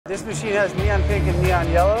This machine has neon pink and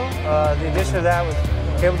neon yellow. The addition of that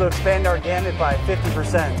was able to expand our gamut by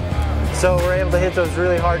 50%. So we're able to hit those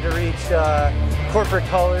really hard to reach corporate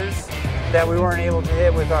colors that we weren't able to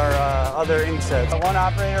hit with our other ink sets. One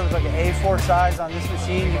operator with like an A4 size on this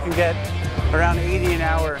machine, you can get around 80 an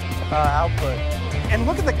hour output. And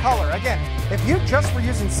look at the color. Again, if you just were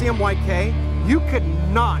using CMYK, you could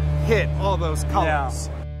not hit all those colors.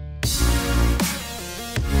 Yeah.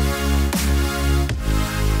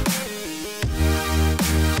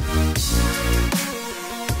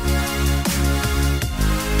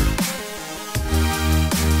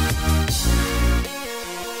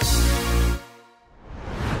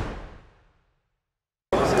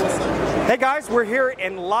 Hey guys, we're here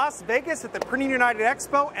in Las Vegas at the Printing United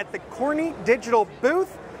Expo at the Kornit digital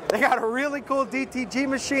booth. They got a really cool DTG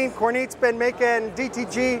machine. Kornit's been making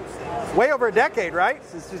DTG way over a decade, right?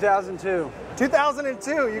 Since 2002.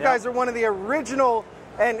 2002. You guys are one of the original,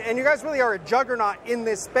 and you guys really are a juggernaut in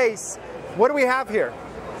this space. What do we have here?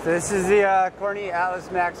 So this is the Kornit Atlas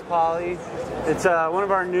Max Poly. It's one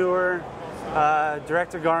of our newer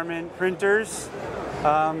direct-to-garment printers.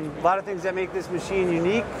 A lot of things that make this machine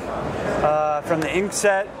unique, from the ink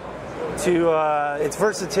set to its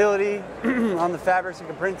versatility on the fabrics it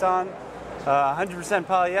can print on. 100%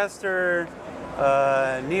 polyester,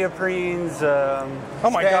 neoprenes,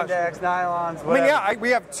 spandex, nylons, whatever. I mean, yeah, we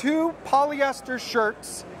have two polyester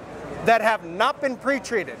shirts that have not been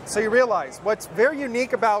pre-treated. So you realize what's very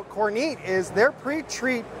unique about Kornit is their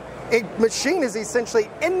pre-treat machine is essentially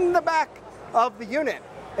in the back of the unit.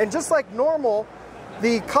 And just like normal,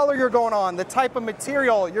 the color you're going on, the type of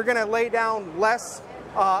material, you're going to lay down less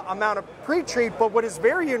amount of pre-treat, but what is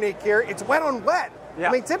very unique here, it's wet on wet. Yeah.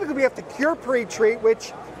 I mean, typically we have to cure pre-treat,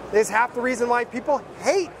 which is half the reason why people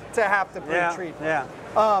hate to have to pre-treat. Yeah.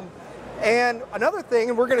 And another thing,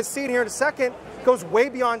 and we're going to see it here in a second, goes way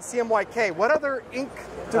beyond CMYK. What other ink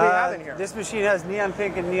do we have in here? This machine has neon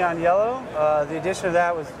pink and neon yellow. The addition of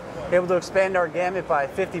that was able to expand our gamut by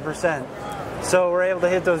 50%. So we're able to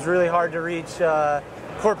hit those really hard to reach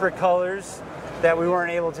corporate colors that we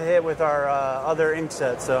weren't able to hit with our other ink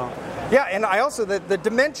sets. So yeah, and I also the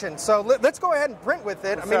dimension. So let's go ahead and print with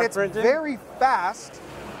it. I mean, it's very fast.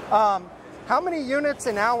 How many units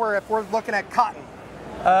an hour if we're looking at cotton?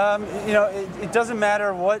 You know, it doesn't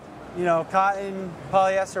matter what, you know, cotton,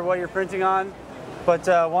 polyester, what you're printing on, but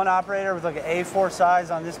one operator with like an A4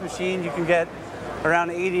 size on this machine, you can get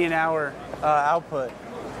around 80 an hour output.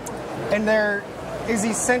 And there is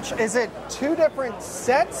is it two different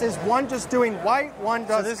sets? Is one just doing white, one does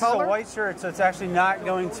color? So this is a white shirt, so it's actually not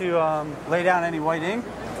going to lay down any white ink.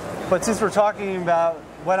 But since we're talking about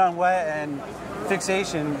wet on wet and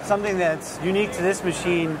fixation, something that's unique to this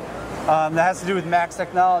machine that has to do with Max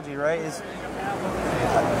technology, right, is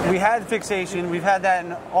we had fixation, we've had that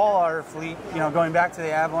in all our fleet, you know, going back to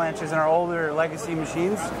the Avalanches and our older legacy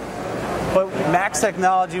machines. But Max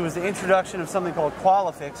technology was the introduction of something called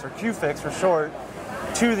Qualifix, or QFix for short,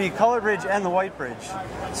 to the color bridge and the white bridge.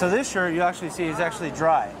 So this shirt you actually see is actually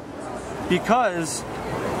dry because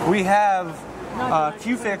we have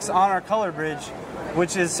QFix on our color bridge,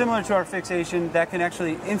 which is similar to our fixation that can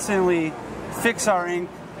actually instantly fix our ink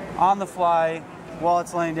on the fly while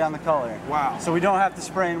it's laying down the color. Wow. So we don't have to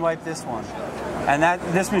spray and wipe this one. And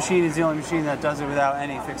this machine is the only machine that does it without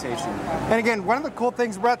any fixation. And again, one of the cool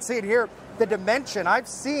things we're about to see it here, the dimension. I've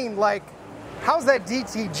seen, like, how's that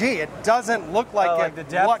DTG? It doesn't look like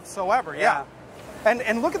it whatsoever. Yeah.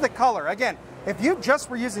 And look at the color. Again, if you just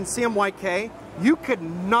were using CMYK, you could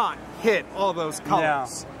not hit all those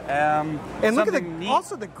colors. Yeah. And look at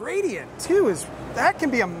also the gradient too. That can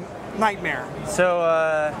be a nightmare.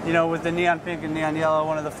 So you know, with the neon pink and neon yellow,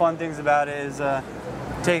 one of the fun things about it is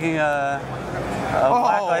taking a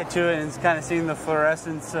black light to it and kind of seeing the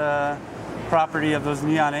fluorescence property of those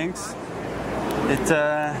neon inks. It's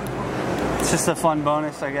just a fun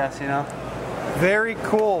bonus, I guess, you know. Very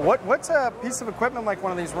cool. What's a piece of equipment like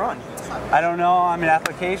one of these run? I don't know. I'm in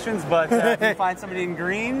applications, but if you find somebody in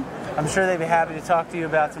green, I'm sure they'd be happy to talk to you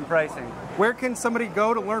about some pricing. Where can somebody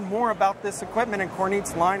go to learn more about this equipment and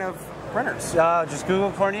Kornit's line of printers? Just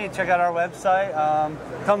Google Kornit, check out our website.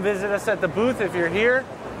 Come visit us at the booth if you're here.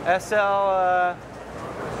 SL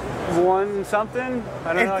one something.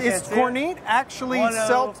 I don't know. Is Kornit actually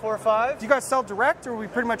sell? 1045. Do you guys sell direct, or we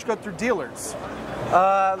pretty much go through dealers?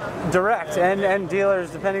 Direct and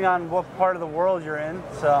dealers, depending on what part of the world you're in.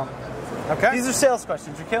 So, okay. These are sales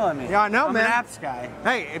questions. You're killing me. Yeah, I know, man. I'm an apps guy.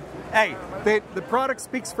 Hey, the product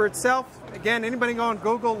speaks for itself. Again, anybody go on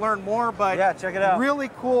Google, learn more. But yeah, check it out. Really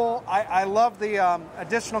cool. I love the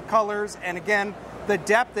additional colors, and again, the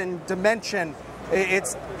depth and dimension.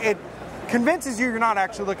 It convinces you you're not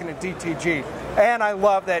actually looking at DTG. And I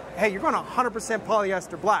love that, hey, you're going 100%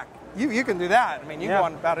 polyester black. You can do that. I mean, you can go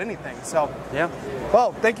on about anything. So, yeah.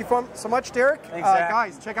 Well, thank you so much, Derek. Thanks, Zach.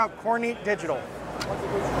 Guys, check out Kornit Digital.